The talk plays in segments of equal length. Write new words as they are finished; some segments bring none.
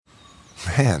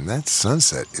Man, that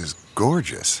sunset is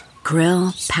gorgeous.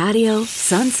 Grill, patio,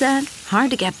 sunset.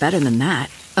 Hard to get better than that.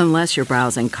 Unless you're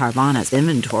browsing Carvana's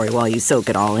inventory while you soak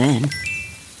it all in.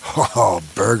 Oh,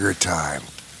 burger time.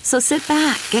 So sit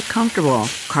back, get comfortable.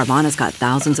 Carvana's got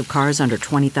thousands of cars under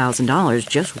 $20,000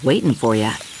 just waiting for you.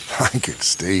 I could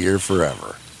stay here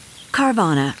forever.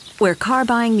 Carvana, where car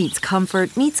buying meets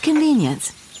comfort meets convenience.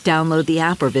 Download the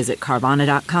app or visit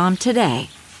Carvana.com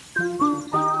today.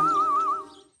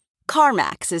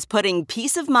 CarMax is putting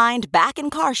peace of mind back in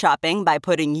car shopping by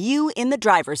putting you in the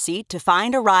driver's seat to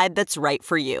find a ride that's right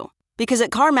for you. Because at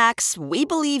CarMax, we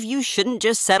believe you shouldn't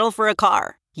just settle for a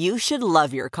car. You should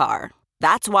love your car.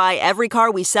 That's why every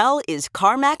car we sell is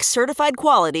CarMax certified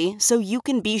quality, so you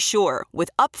can be sure with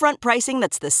upfront pricing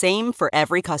that's the same for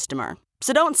every customer.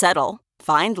 So don't settle.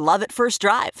 Find love at first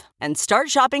drive and start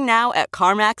shopping now at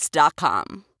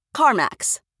CarMax.com.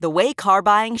 CarMax, the way car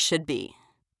buying should be.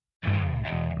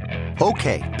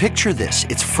 Okay, picture this.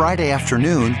 It's Friday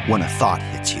afternoon when a thought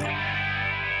hits you.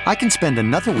 I can spend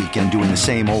another weekend doing the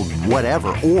same old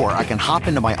whatever, or I can hop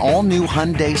into my all-new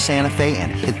Hyundai Santa Fe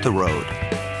and hit the road.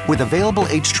 With available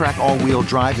H-Track all-wheel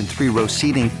drive and 3-row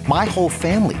seating, my whole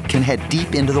family can head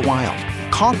deep into the wild.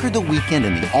 Conquer the weekend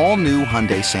in the all-new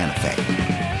Hyundai Santa Fe.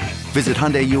 Visit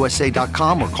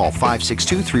HyundaiUSA.com or call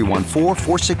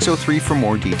 562-314-4603 for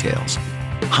more details.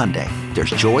 Hyundai, there's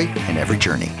joy in every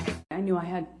journey. I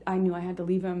knew I had to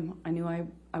leave him. I knew I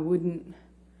wouldn't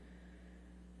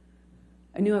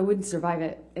survive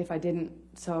it if I didn't.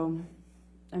 So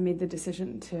I made the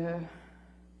decision to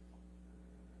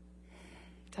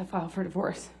file for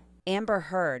divorce. Amber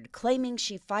Heard claiming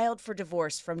she filed for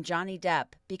divorce from Johnny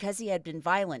Depp because he had been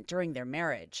violent during their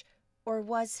marriage. Or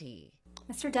was he?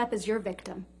 Mr. Depp is your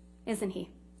victim, isn't he?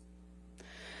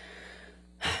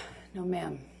 No,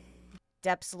 ma'am.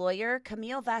 Depp's lawyer,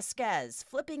 Camille Vasquez,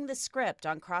 flipping the script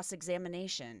on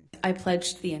cross-examination. I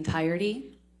pledged the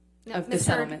entirety of the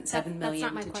settlement, $7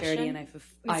 million to charity, and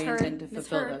I intend to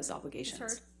fulfill those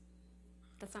obligations.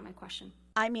 That's not my question.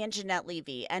 I'm Anjanette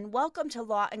Levy, and welcome to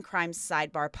Law and Crime's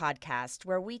Sidebar podcast,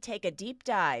 where we take a deep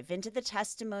dive into the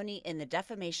testimony in the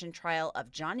defamation trial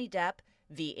of Johnny Depp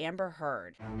v. Amber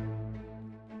Heard.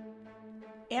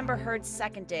 Amber Heard's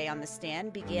second day on the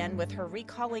stand began with her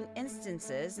recalling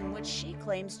instances in which she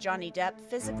claims Johnny Depp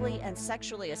physically and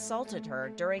sexually assaulted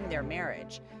her during their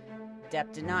marriage.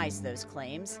 Depp denies those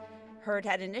claims. Heard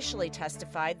had initially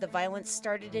testified the violence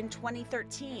started in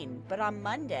 2013, but on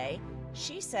Monday,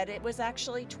 she said it was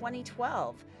actually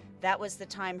 2012. That was the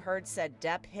time Heard said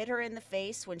Depp hit her in the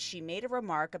face when she made a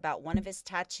remark about one of his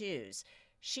tattoos.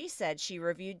 She said she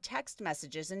reviewed text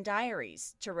messages and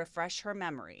diaries to refresh her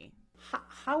memory.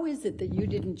 How is it that you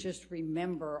didn't just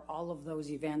remember all of those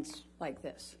events like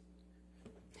this?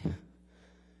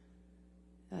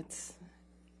 That's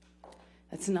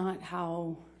not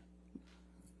how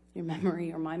your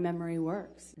memory or my memory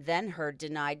works. Then Heard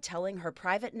denied telling her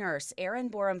private nurse,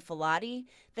 Erin Borum-Filati,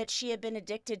 that she had been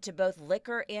addicted to both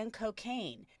liquor and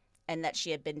cocaine, and that she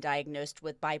had been diagnosed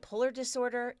with bipolar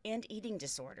disorder and eating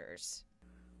disorders.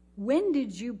 When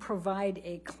did you provide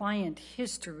a client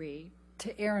history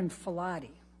to Erin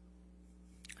Filati?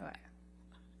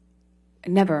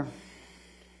 Never.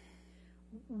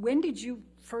 When did you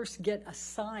first get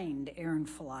assigned Erin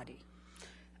Filati?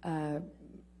 I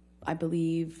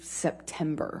believe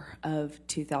September of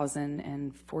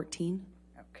 2014.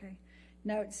 Okay.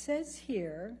 Now it says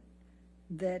here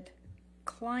that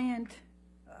client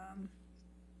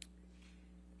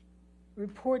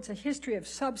reports a history of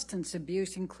substance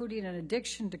abuse, including an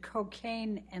addiction to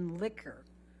cocaine and liquor.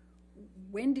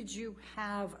 When did you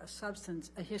have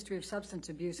a history of substance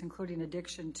abuse, including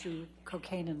addiction to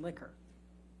cocaine and liquor?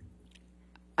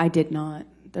 I did not.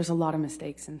 There's a lot of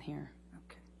mistakes in here.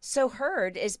 So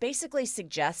Heard is basically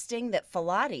suggesting that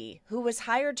Filati, who was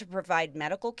hired to provide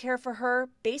medical care for her,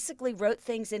 basically wrote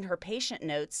things in her patient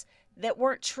notes that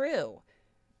weren't true.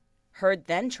 Heard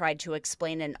then tried to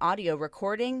explain an audio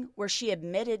recording where she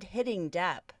admitted hitting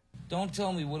Depp. Don't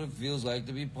tell me what it feels like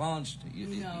to be punched. You've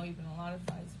been a lot of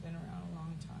fights, been around a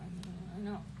long time. I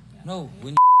know. Yeah. No,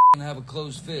 when you have a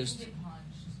closed fist. You get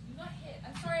punched. You got hit.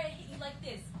 I'm sorry I hit you like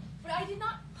this, but I did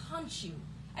not punch you.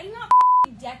 I did not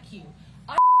deck you.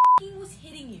 I was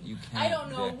hitting you. I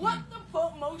don't know what the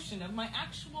motion of my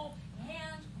actual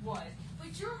hand was,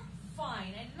 but you're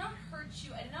fine. I did not hurt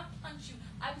you. I did not punch you.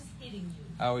 I was hitting you.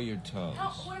 How are your toes?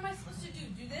 What am I supposed to do?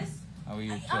 Do this? How are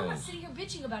your toes? I'm not sitting here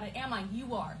bitching about it, am I?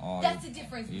 You are. Oh, that's the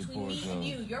difference between me and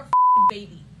you. You're a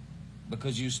baby.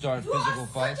 Because you start physical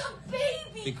fights? Such a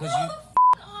baby.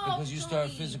 Because you start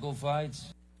physical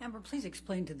fights? Amber, please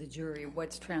explain to the jury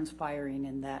what's transpiring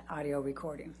in that audio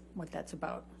recording, what that's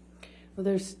about. Well,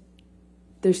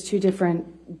 there's two different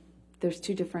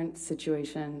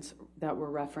situations that we're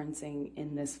referencing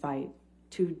in this fight.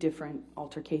 Two different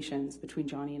altercations between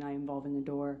Johnny and I involving the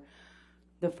door.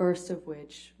 The first of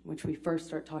which we first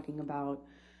start talking about,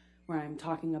 where I'm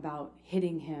talking about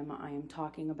hitting him, I am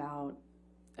talking about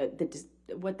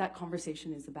what that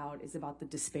conversation is about the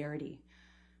disparity,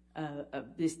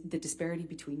 the disparity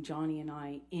between Johnny and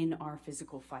I in our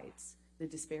physical fights, the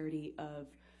disparity of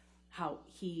how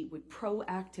he would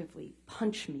proactively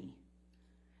punch me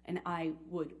and I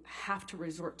would have to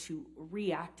resort to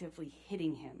reactively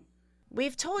hitting him.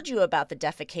 We've told you about the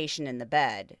defecation in the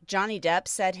bed. Johnny Depp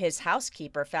said his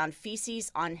housekeeper found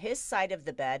feces on his side of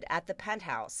the bed at the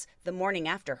penthouse the morning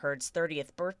after Heard's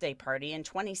 30th birthday party in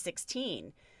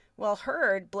 2016. Well,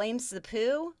 Heard blames the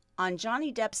poo on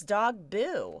Johnny Depp's dog,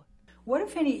 Boo. What,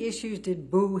 if any, issues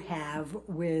did Boo have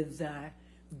with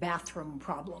bathroom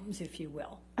problems, if you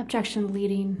will? Objection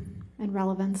leading and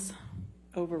relevance.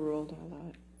 Overruled all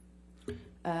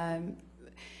that.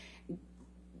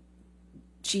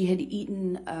 She had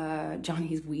eaten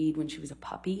Johnny's weed when she was a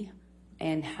puppy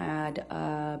and had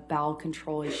bowel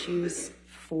control issues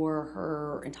for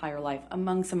her entire life,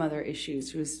 among some other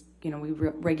issues. She was, we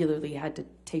regularly had to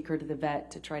take her to the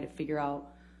vet to try to figure out,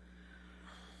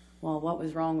 well, what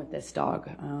was wrong with this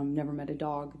dog. Never met a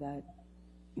dog that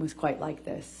was quite like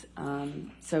this.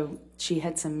 So she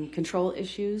had some control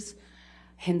issues,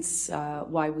 hence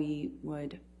why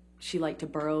she liked to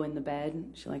burrow in the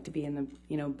bed. She liked to be in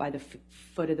the, by the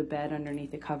foot of the bed underneath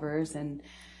the covers. And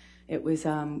it was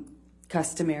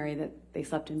customary that they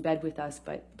slept in bed with us,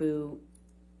 but Boo,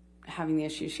 having the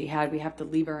issues she had, we have to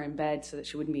leave her in bed so that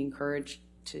she wouldn't be encouraged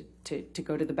to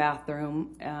go to the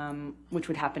bathroom, which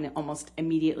would happen almost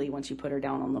immediately once you put her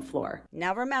down on the floor.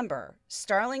 Now remember,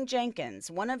 Starling Jenkins,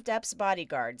 one of Depp's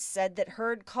bodyguards, said that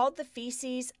Heard called the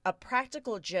feces a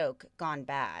practical joke gone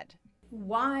bad.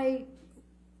 Why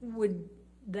would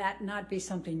that not be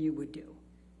something you would do?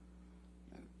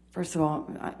 First of all,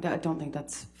 I don't think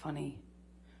that's funny.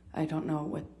 I don't know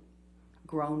what a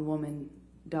grown woman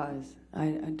does.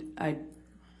 I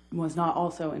was not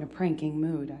also in a pranking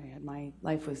mood. My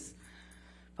life was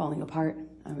falling apart.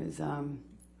 I was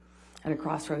at a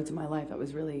crossroads in my life that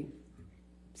was really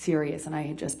serious, and I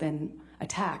had just been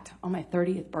attacked on my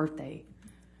 30th birthday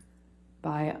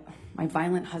by my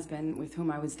violent husband with whom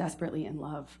I was desperately in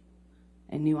love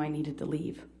and knew I needed to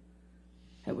leave.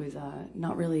 It was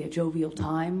not really a jovial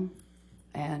time,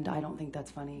 and I don't think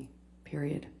that's funny,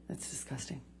 period. That's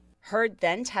disgusting. Heard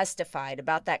then testified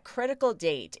about that critical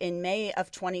date in May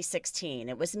of 2016.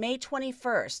 It was May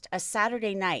 21st, a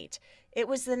Saturday night. It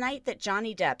was the night that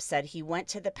Johnny Depp said he went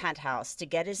to the penthouse to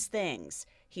get his things.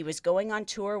 He was going on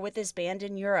tour with his band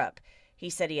in Europe. He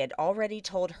said he had already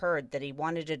told Heard that he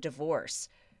wanted a divorce.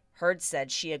 Heard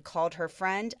said she had called her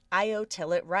friend Io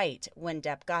Tillett Wright when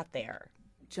Depp got there.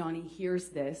 Johnny hears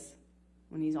this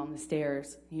when he's on the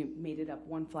stairs. He made it up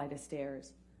one flight of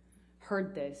stairs.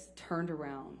 Heard this, turned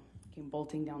around, came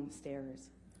bolting down the stairs,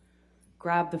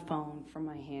 grabbed the phone from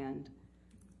my hand,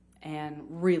 and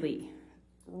really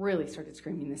started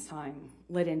screaming this time.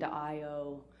 Lit into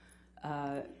Io,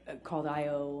 called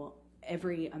Io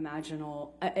every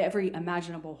imaginable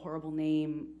horrible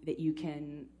name that you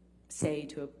can say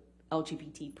to a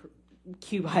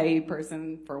LGBTQIA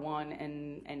person, for one,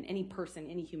 and any person,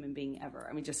 any human being ever.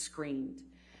 I mean, just screamed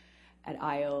at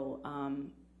Io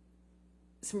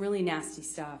some really nasty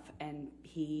stuff. And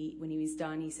when he was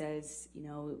done, he says,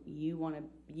 you want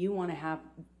to have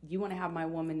my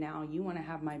woman now. You want to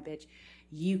have my bitch.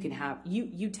 You can have,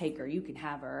 you take her. You can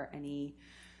have her. And he,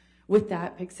 with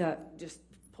that, picks up, just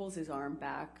pulls his arm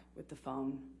back with the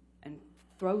phone and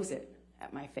throws it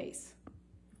at my face.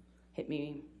 Hit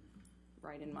me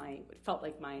right in it felt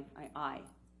like my eye.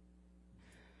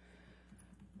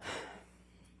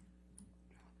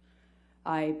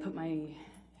 I put my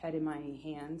head in my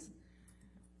hands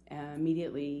and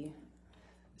immediately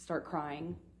start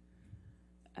crying.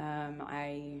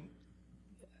 I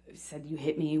said, "You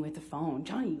hit me with the phone.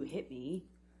 Johnny, you hit me."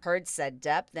 Heard said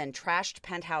Depp then trashed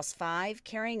Penthouse 5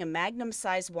 carrying a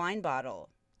Magnum-sized wine bottle.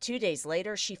 2 days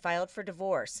later, she filed for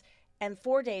divorce. And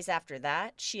 4 days after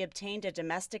that, she obtained a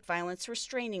domestic violence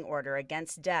restraining order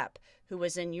against Depp, who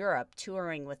was in Europe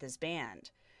touring with his band.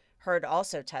 Heard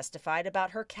also testified about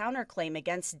her counterclaim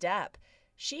against Depp.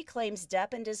 She claims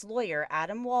Depp and his lawyer,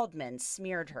 Adam Waldman,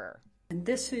 smeared her. And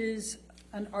this is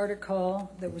an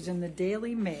article that was in the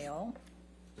Daily Mail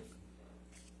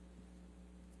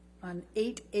on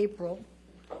 8 April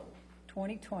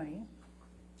 2020.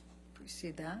 You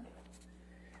see that?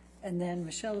 And then,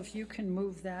 Michelle, if you can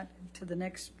move that to the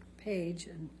next page,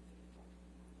 and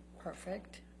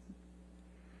perfect.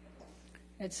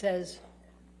 It says,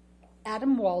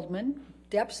 Adam Waldman,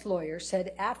 Depp's lawyer,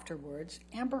 said afterwards,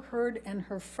 Amber Heard and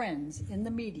her friends in the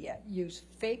media use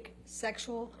fake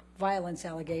sexual violence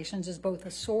allegations as both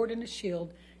a sword and a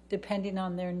shield, depending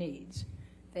on their needs.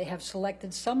 They have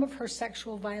selected some of her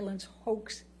sexual violence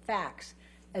hoax facts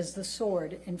as the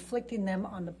sword, inflicting them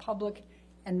on the public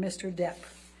and Mr. Depp.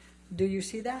 Do you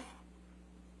see that?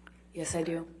 Yes, I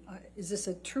do. Is this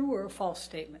a true or a false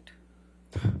statement?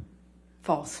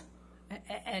 False.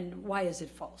 And why is it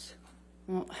false?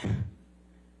 Well, you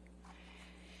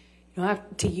don't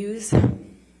have to use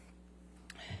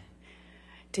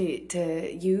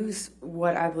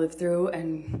what I've lived through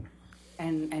and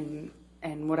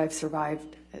what I've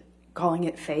survived, calling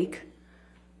it fake,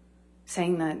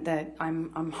 saying that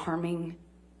I'm harming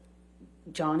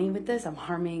Johnny with this, I'm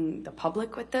harming the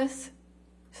public with this.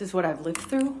 This is what I've lived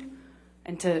through,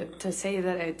 and to say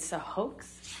that it's a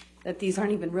hoax, that these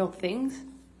aren't even real things.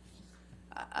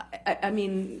 I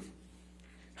mean,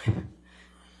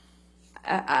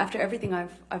 after everything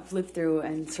I've lived through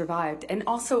and survived, and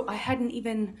also I hadn't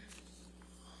even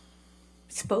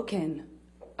spoken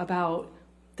about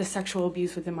the sexual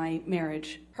abuse within my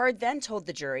marriage. Heard then told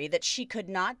the jury that she could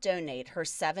not donate her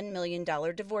 $7 million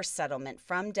divorce settlement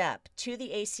from Depp to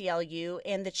the ACLU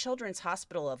and the Children's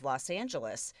Hospital of Los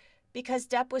Angeles because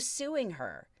Depp was suing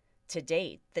her. To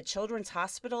date, the Children's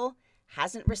Hospital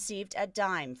hasn't received a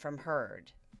dime from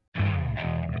Heard.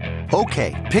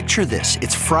 Okay, picture this.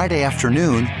 It's Friday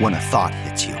afternoon when a thought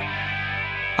hits you.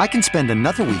 I can spend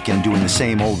another weekend doing the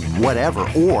same old whatever,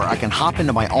 or I can hop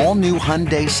into my all-new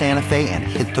Hyundai Santa Fe and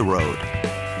hit the road.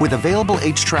 With available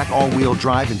H-Track all-wheel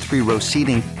drive and 3-row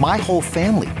seating, my whole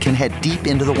family can head deep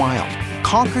into the wild.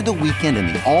 Conquer the weekend in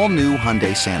the all-new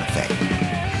Hyundai Santa Fe.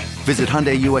 Visit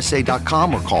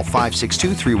HyundaiUSA.com or call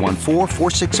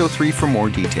 562-314-4603 for more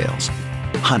details.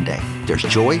 Hyundai, there's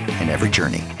joy in every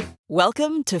journey.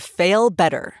 Welcome to Fail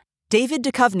Better, David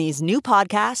Duchovny's new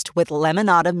podcast with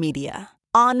Lemonada Media.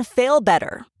 On Fail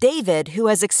Better, David, who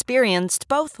has experienced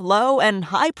both low and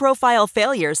high-profile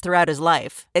failures throughout his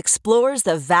life, explores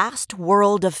the vast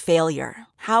world of failure,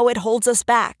 how it holds us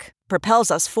back,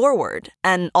 propels us forward,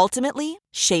 and ultimately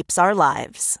shapes our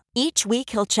lives. Each week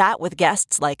he'll chat with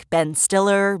guests like Ben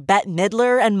Stiller, Bette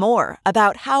Midler, and more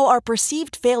about how our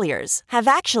perceived failures have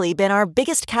actually been our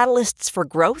biggest catalysts for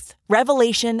growth,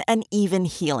 revelation, and even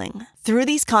healing. Through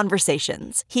these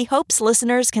conversations, he hopes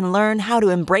listeners can learn how to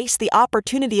embrace the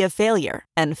opportunity of failure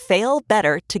and fail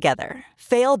better together.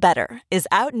 Fail Better is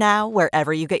out now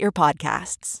wherever you get your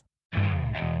podcasts.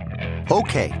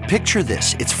 Okay, picture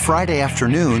this. It's Friday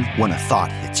afternoon when a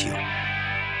thought hits you.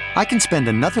 I can spend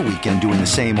another weekend doing the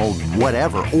same old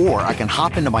whatever, or I can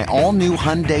hop into my all-new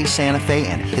Hyundai Santa Fe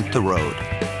and hit the road.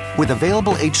 With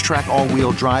available H-Track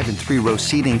all-wheel drive and 3-row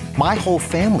seating, my whole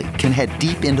family can head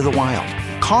deep into the wild.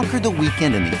 Conquer the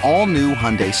weekend in the all-new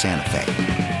Hyundai Santa Fe.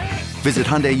 Visit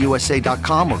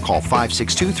HyundaiUSA.com or call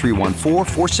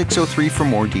 562-314-4603 for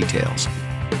more details.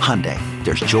 Hyundai,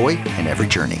 there's joy in every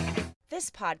journey. This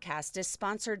podcast is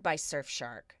sponsored by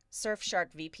Surfshark.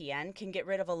 Surfshark VPN can get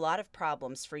rid of a lot of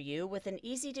problems for you with an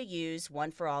easy-to-use,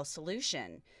 one-for-all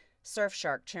solution.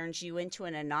 Surfshark turns you into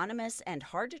an anonymous and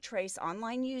hard-to-trace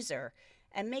online user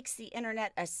and makes the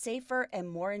internet a safer and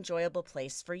more enjoyable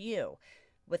place for you.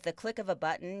 With the click of a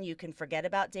button, you can forget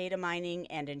about data mining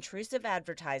and intrusive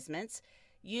advertisements.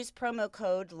 Use promo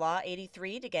code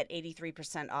LAW83 to get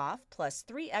 83% off, plus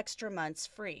 3 extra months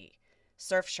free.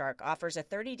 Surfshark offers a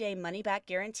 30-day money-back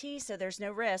guarantee, so there's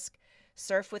no risk.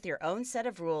 Surf with your own set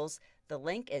of rules. The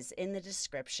link is in the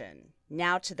description.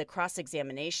 Now to the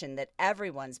cross-examination that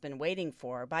everyone's been waiting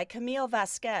for by Camille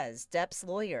Vasquez, Depp's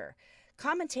lawyer.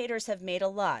 Commentators have made a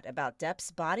lot about Depp's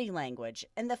body language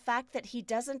and the fact that he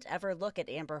doesn't ever look at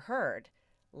Amber Heard.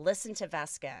 Listen to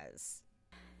Vasquez.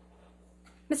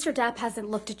 Mr. Depp hasn't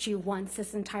looked at you once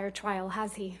this entire trial,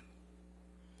 has he?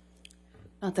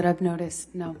 Not that I've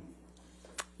noticed, no.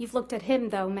 You've looked at him,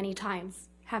 though, many times,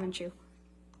 haven't you?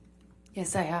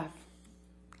 Yes, I have.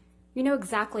 You know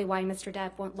exactly why Mr.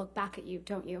 Depp won't look back at you,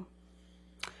 don't you?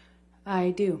 I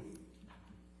do.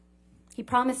 He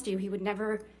promised you you would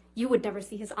never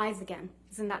see his eyes again.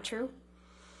 Isn't that true?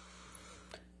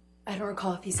 I don't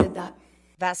recall if he said that.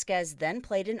 Vasquez then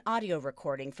played an audio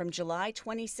recording from July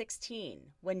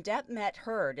 2016 when Depp met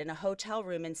Heard in a hotel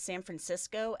room in San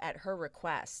Francisco at her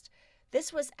request.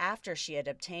 This was after she had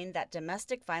obtained that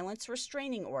domestic violence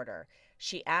restraining order.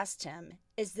 She asked him,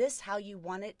 "Is this how you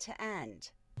want it to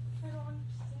end?" I don't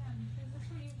understand. Is this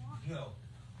what you want? No.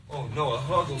 Oh no, a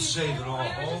hug will save it all.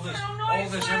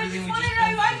 Everything we just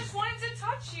been I through. just wanted to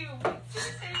touch you.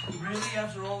 Really?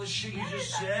 After all this shit you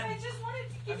just said? I just wanted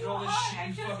to give After you all a this hug.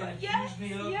 shit you fucking accused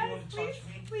me of? You want to touch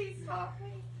me? Please stop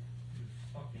me.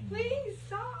 Fucking Please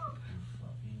stop. You're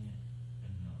fucking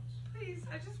nuts. Please,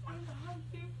 I just wanted to hug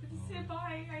you. Please say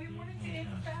bye. I wanted to Yeah,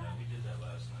 take back. we did that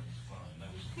last night. It's fine. That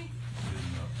was good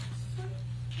enough.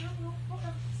 No.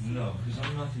 No, because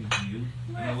I'm nothing to you,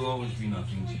 and I will always be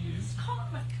nothing to you. Calm.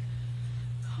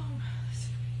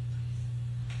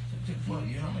 What?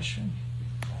 You're not my shrink.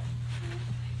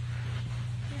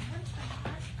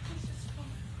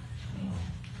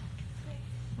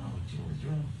 No,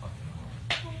 you're in a fucking heart.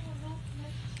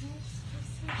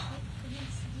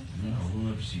 No, we'll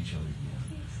never see each other again.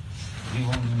 You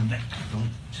won't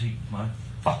don't take my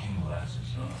fucking glasses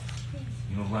off.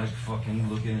 You don't like fucking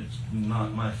looking at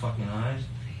not my fucking eyes?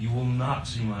 You will not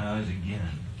see my eyes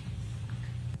again.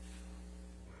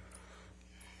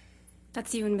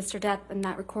 That's you and Mr. Depp in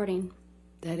that recording.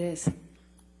 That is.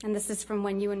 And this is from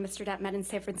when you and Mr. Depp met in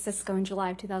San Francisco in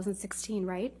July of 2016,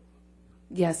 right?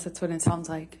 Yes, that's what it sounds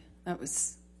like. That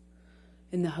was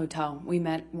in the hotel. We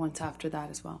met once after that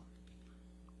as well.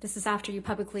 This is after you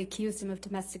publicly accused him of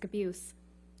domestic abuse.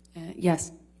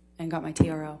 Yes, and got my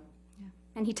TRO. Yeah.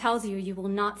 And he tells you, you will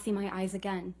not see my eyes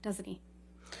again, doesn't he?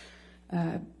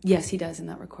 Yes, he does in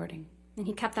that recording. And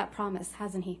he kept that promise,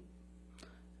 hasn't he?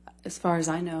 As far as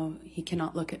I know, he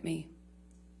cannot look at me.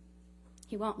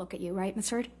 He won't look at you, right, Miss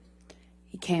Heard?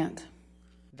 He can't.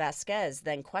 Vasquez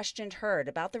then questioned Heard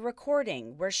about the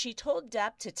recording where she told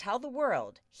Depp to tell the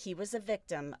world he was a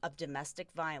victim of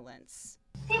domestic violence.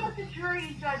 See what the jury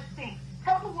and judge think.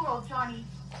 Tell the world, Johnny.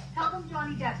 Tell them,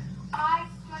 Johnny Depp.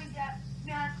 Johnny Depp,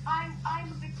 man,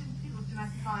 I'm a victim too of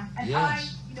domestic violence. And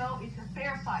yes. It's a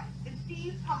fair fight. And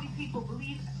see how many people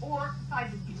believe or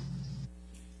side with you.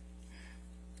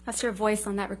 That's your voice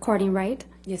on that recording, right?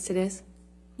 Yes, it is.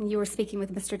 And you were speaking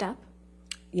with Mr. Depp?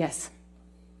 Yes.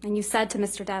 And you said to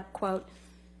Mr. Depp, quote,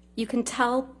 you can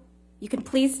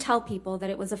please tell people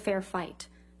that it was a fair fight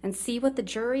and see what the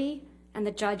jury and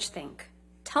the judge think.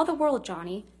 Tell the world,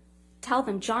 Johnny. Tell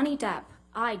them, Johnny Depp,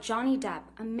 Johnny Depp,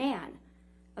 a man,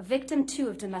 a victim too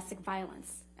of domestic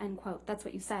violence, end quote. That's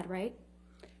what you said, right?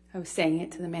 I was saying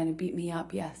it to the man who beat me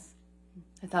up, yes.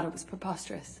 I thought it was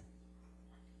preposterous.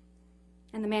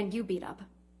 And the man you beat up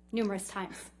numerous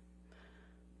times.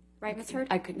 Right, Miss Heard?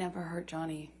 I could never hurt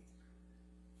Johnny.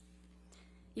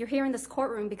 You're here in this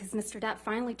courtroom because Mr. Depp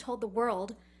finally told the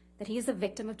world that he is a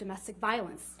victim of domestic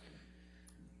violence.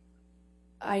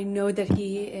 I know that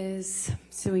he is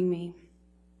suing me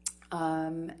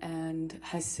and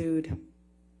has sued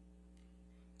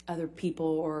other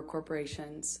people or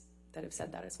corporations that have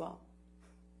said that as well.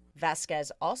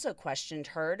 Vasquez also questioned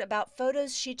Heard about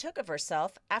photos she took of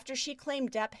herself after she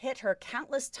claimed Depp hit her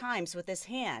countless times with his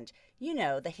hand. You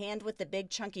know, the hand with the big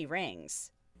chunky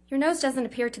rings. Your nose doesn't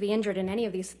appear to be injured in any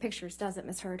of these pictures, does it,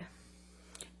 Miss Heard?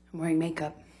 I'm wearing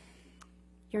makeup.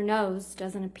 Your nose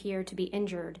doesn't appear to be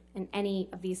injured in any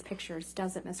of these pictures,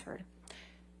 does it, Miss Heard?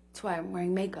 That's why I'm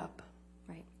wearing makeup.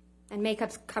 Right. And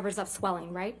makeup covers up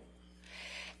swelling, right?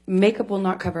 Makeup will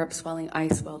not cover up swelling.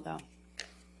 Ice will, though.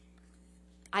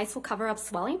 Ice will cover up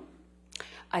swelling?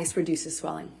 Ice reduces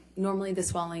swelling. Normally the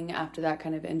swelling after that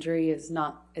kind of injury is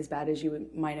not as bad as you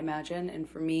might imagine. And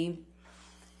for me,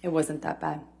 it wasn't that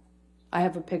bad. I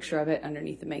have a picture of it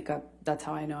underneath the makeup. That's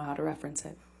how I know how to reference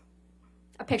it.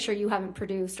 A picture you haven't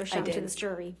produced or shown did. to this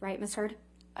jury, right, Miss Heard?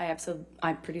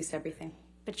 I produced everything.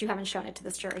 But you haven't shown it to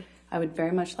this jury. I would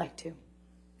very much like to.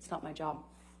 It's not my job.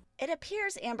 It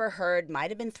appears Amber Heard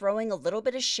might have been throwing a little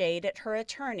bit of shade at her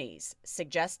attorneys,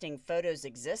 suggesting photos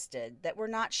existed that were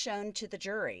not shown to the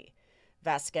jury.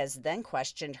 Vasquez then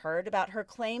questioned Heard about her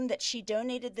claim that she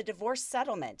donated the divorce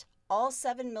settlement, all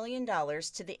 $7 million,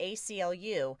 to the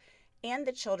ACLU and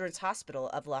the Children's Hospital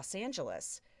of Los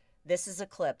Angeles. This is a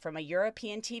clip from a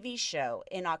European TV show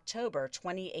in October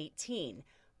 2018,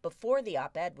 before the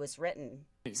op-ed was written.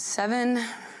 $7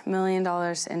 million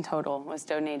in total was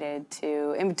donated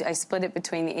to, I split it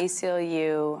between the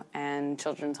ACLU and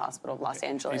Children's Hospital of Los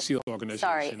Angeles. ACLU organization.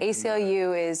 Sorry,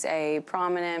 ACLU is a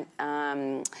prominent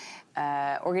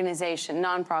organization,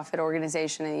 nonprofit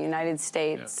organization in the United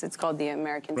States. Yeah. It's called the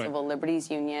American Civil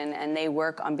Liberties Union, and they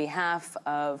work on behalf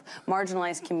of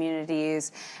marginalized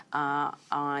communities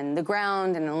on the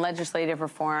ground and in legislative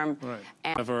reform. Right.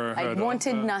 And Never heard I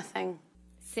wanted of, nothing.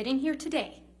 Sitting here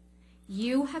today,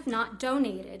 you have not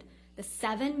donated the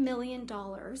 $7 million,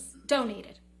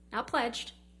 donated, not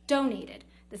pledged, donated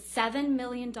the $7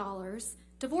 million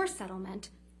divorce settlement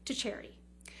to charity.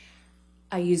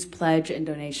 I use pledge and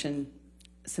donation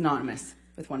synonymous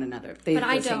with one another. But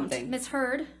I don't. Ms.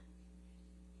 Heard,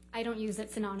 I don't use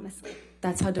it synonymously.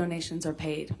 That's how donations are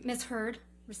paid. Ms. Heard,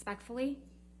 respectfully,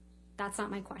 that's not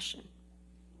my question.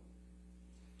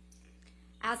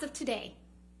 As of today,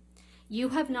 you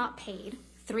have not paid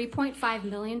 $3.5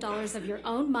 million of your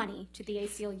own money to the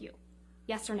ACLU.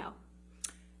 Yes or no?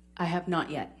 I have not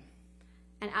yet.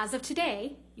 And as of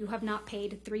today, you have not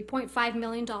paid $3.5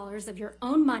 million of your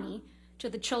own money to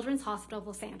the Children's Hospital of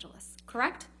Los Angeles,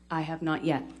 correct? I have not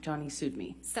yet. Johnny sued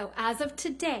me. So as of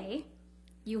today,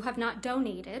 you have not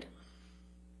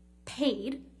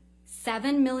paid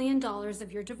 $7 million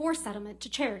of your divorce settlement to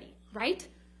charity, right?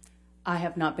 I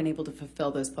have not been able to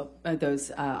fulfill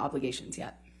those obligations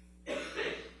yet.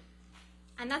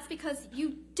 And that's because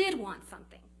you did want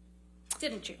something,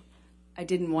 didn't you? I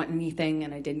didn't want anything,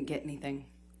 and I didn't get anything.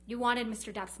 You wanted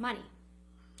Mr. Depp's money.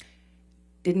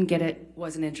 Didn't get it,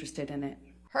 wasn't interested in it.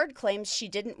 Heard claims she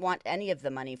didn't want any of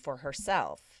the money for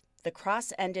herself. The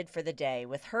cross ended for the day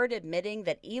with Heard admitting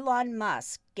that Elon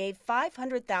Musk gave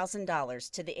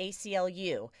 $500,000 to the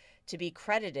ACLU to be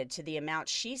credited to the amount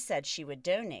she said she would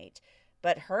donate,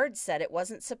 but Heard said it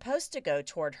wasn't supposed to go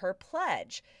toward her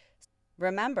pledge.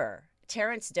 Remember,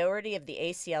 Terrence Doherty of the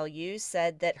ACLU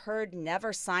said that Heard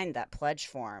never signed that pledge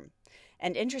form.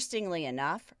 And interestingly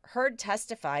enough, Heard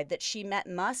testified that she met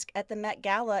Musk at the Met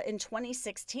Gala in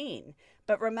 2016.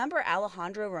 But remember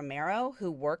Alejandro Romero,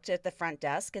 who worked at the front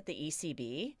desk at the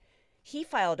ECB? He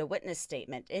filed a witness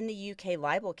statement in the UK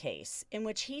libel case in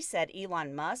which he said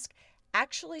Elon Musk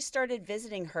actually started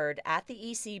visiting Heard at the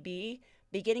ECB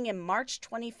beginning in March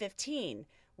 2015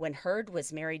 when Heard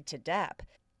was married to Depp,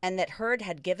 and that Heard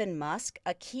had given Musk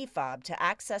a key fob to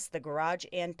access the garage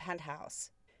and penthouse.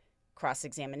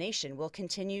 Cross-examination will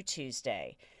continue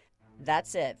Tuesday.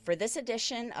 That's it for this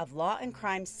edition of Law and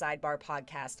Crime Sidebar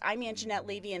Podcast. I'm Anjanette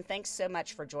Levy, and thanks so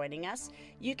much for joining us.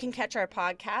 You can catch our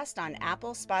podcast on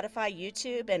Apple, Spotify,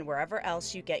 YouTube, and wherever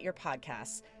else you get your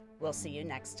podcasts. We'll see you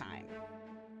next time.